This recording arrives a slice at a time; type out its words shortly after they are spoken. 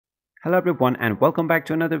Hello everyone and welcome back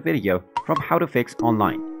to another video from How to Fix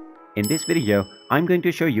Online. In this video, I'm going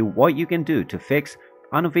to show you what you can do to fix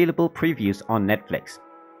unavailable previews on Netflix.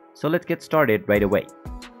 So let's get started right away.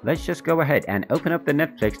 Let's just go ahead and open up the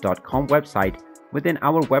netflix.com website within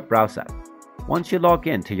our web browser. Once you log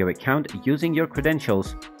in to your account using your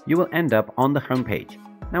credentials, you will end up on the home page.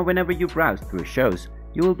 Now whenever you browse through shows,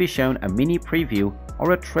 you will be shown a mini preview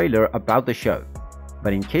or a trailer about the show.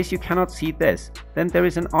 But in case you cannot see this, then there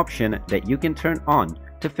is an option that you can turn on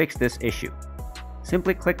to fix this issue.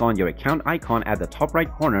 Simply click on your account icon at the top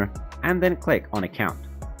right corner and then click on account.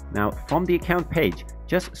 Now from the account page,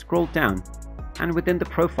 just scroll down and within the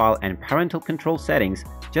profile and parental control settings,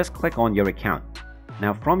 just click on your account.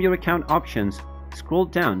 Now from your account options, scroll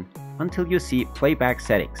down until you see playback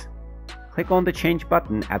settings. Click on the change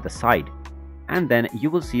button at the side and then you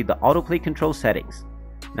will see the autoplay control settings.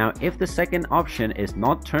 Now if the second option is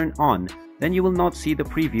not turned on, then you will not see the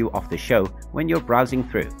preview of the show when you're browsing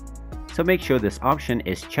through. So make sure this option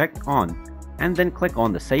is checked on and then click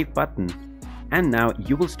on the save button, and now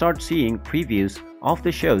you will start seeing previews of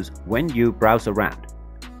the shows when you browse around.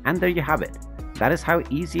 And there you have it. That is how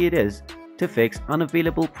easy it is to fix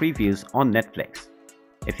unavailable previews on Netflix.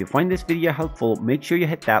 If you find this video helpful, make sure you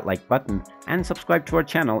hit that like button and subscribe to our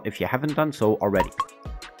channel if you haven't done so already.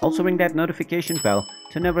 Also ring that notification bell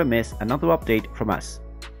to never miss another update from us.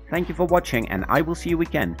 Thank you for watching and I will see you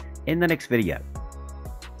again in the next video.